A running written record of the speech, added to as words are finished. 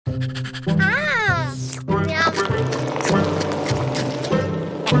Ah! Yum.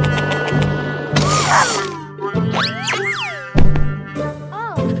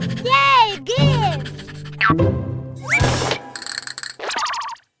 Oh, yay, gift!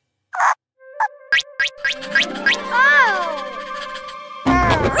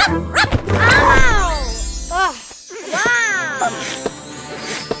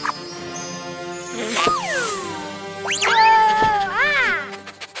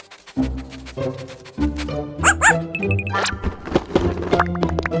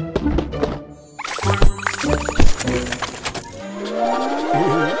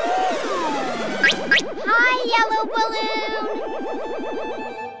 Hi, yellow balloon!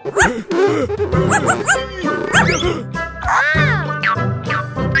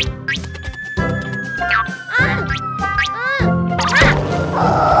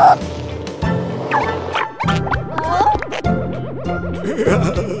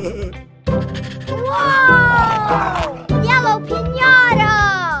 Whoa! Yellow piñata!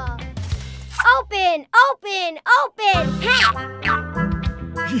 Open, open, open!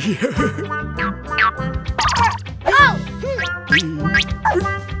 Oh!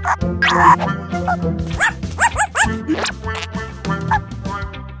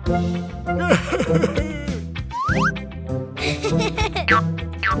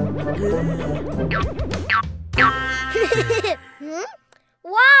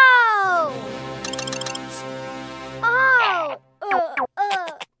 Wow! Oh!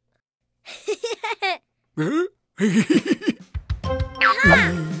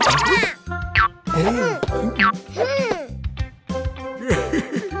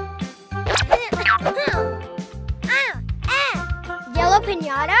 Yellow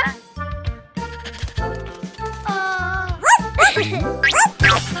piñata?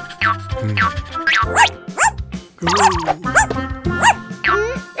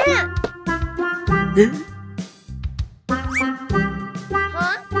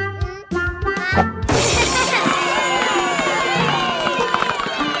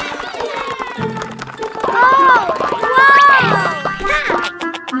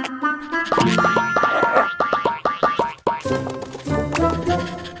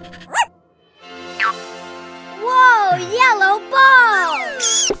 Whoa, yellow ball!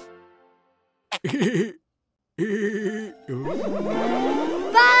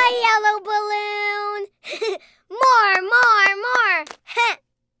 Bye, yellow balloon! More!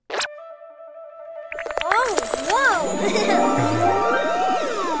 Oh, whoa!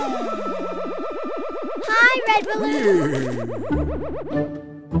 Hi, red balloon!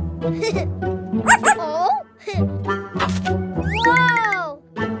 Oh! Whoa!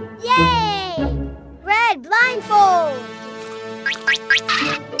 Yay! Red blindfold!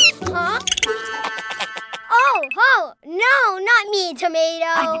 Huh? Oh! No, not me,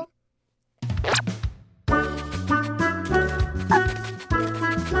 tomato!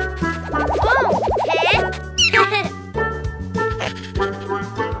 Oh, huh?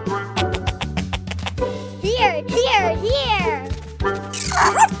 Here!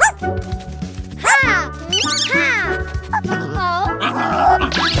 Ha!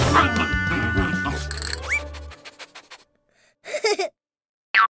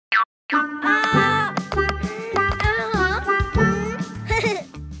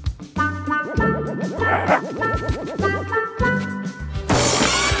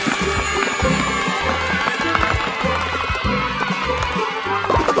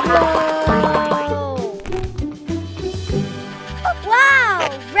 Oh! Wow!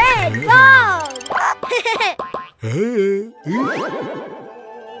 Red ball!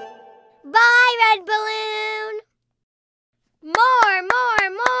 Bye, red balloon! More!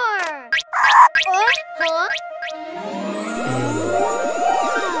 Huh?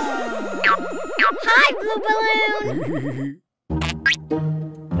 Hi, blue balloon!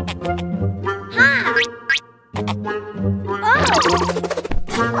 Hi! Oh!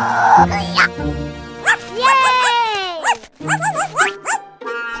 Yay!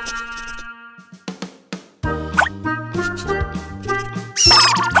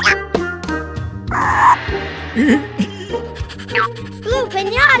 Blue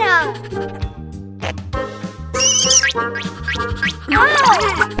piñata! Oh!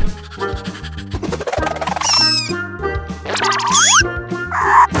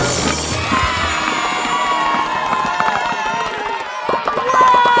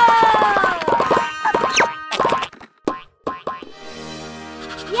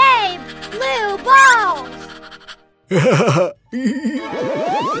 Yay! Blue balls!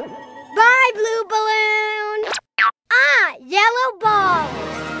 Bye, blue balloon! Yellow balls!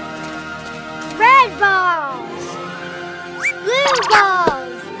 Red balls! Blue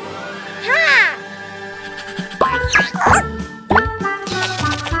balls!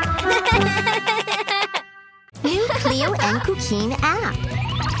 Cuquín app.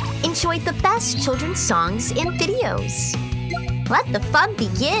 Enjoy the best children's songs and videos. Let the fun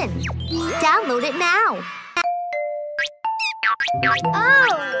begin. Download it now. Oh!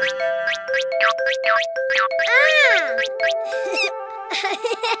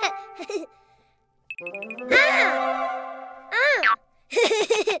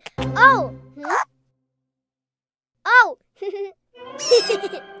 Oh! Oh!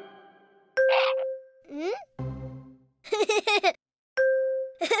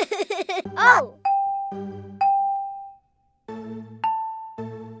 Oh!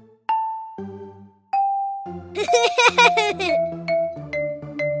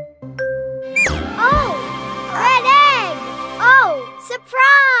 Oh! Red egg! Oh!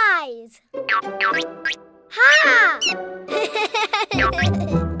 Surprise! Ha!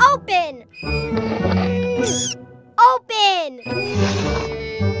 Open! Open!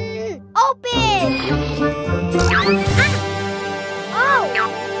 Open! Oh!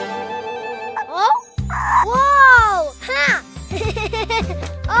 Oh! Whoa! Ha!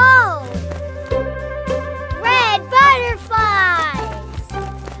 Oh! Red butterflies!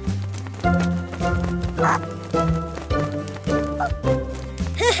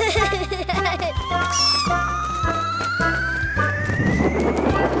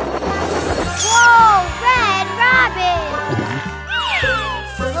 Whoa! Red rabbit!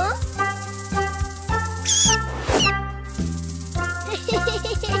 Huh?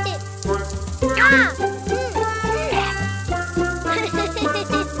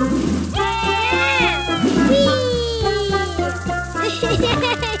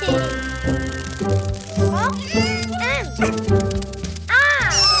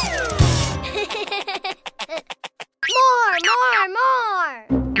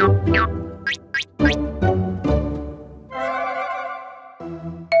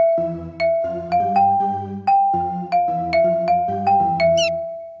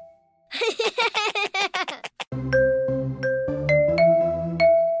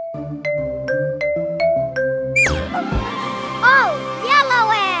 Oh, yellow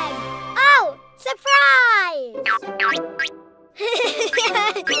egg! Oh, surprise!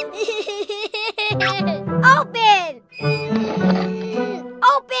 Open!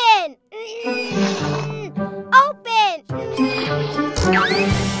 Open! Open!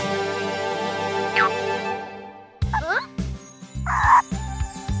 Huh?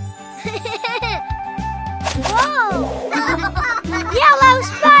 Whoa! Yellow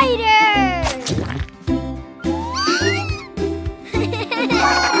spider!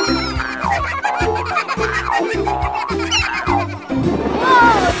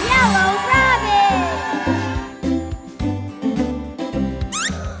 Whoa! Yellow rabbit!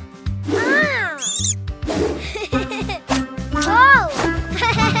 Oh!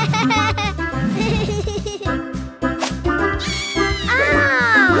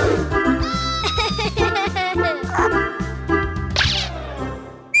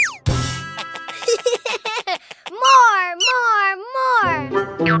 More!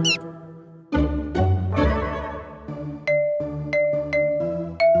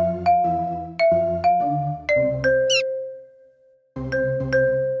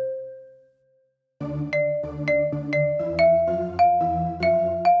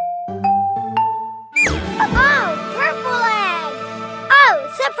 Oh, purple egg! Oh,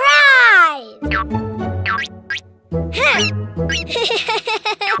 surprise!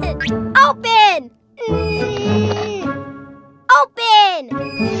 Open! Open!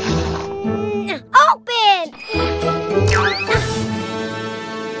 Open!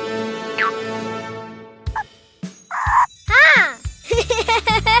 Ha!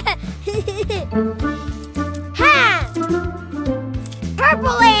 Ha!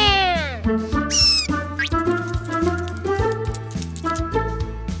 Purple ant!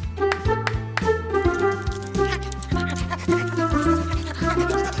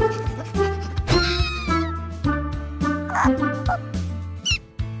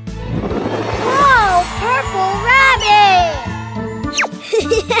 Whoa! Purple rabbit!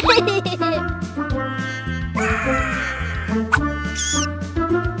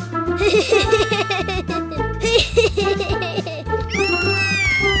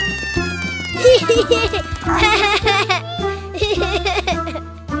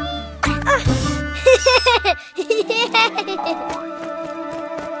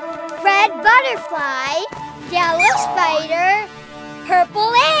 Red butterfly, yellow spider,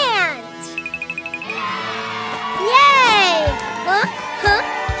 purple ant. Yay! Huh? Huh?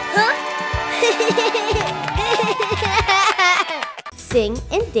 Huh? Sing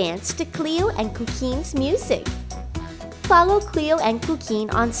and dance to Cleo and Cuquín's music. Follow Cleo and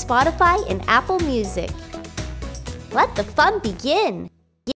Cuquín on Spotify and Apple Music. Let the fun begin.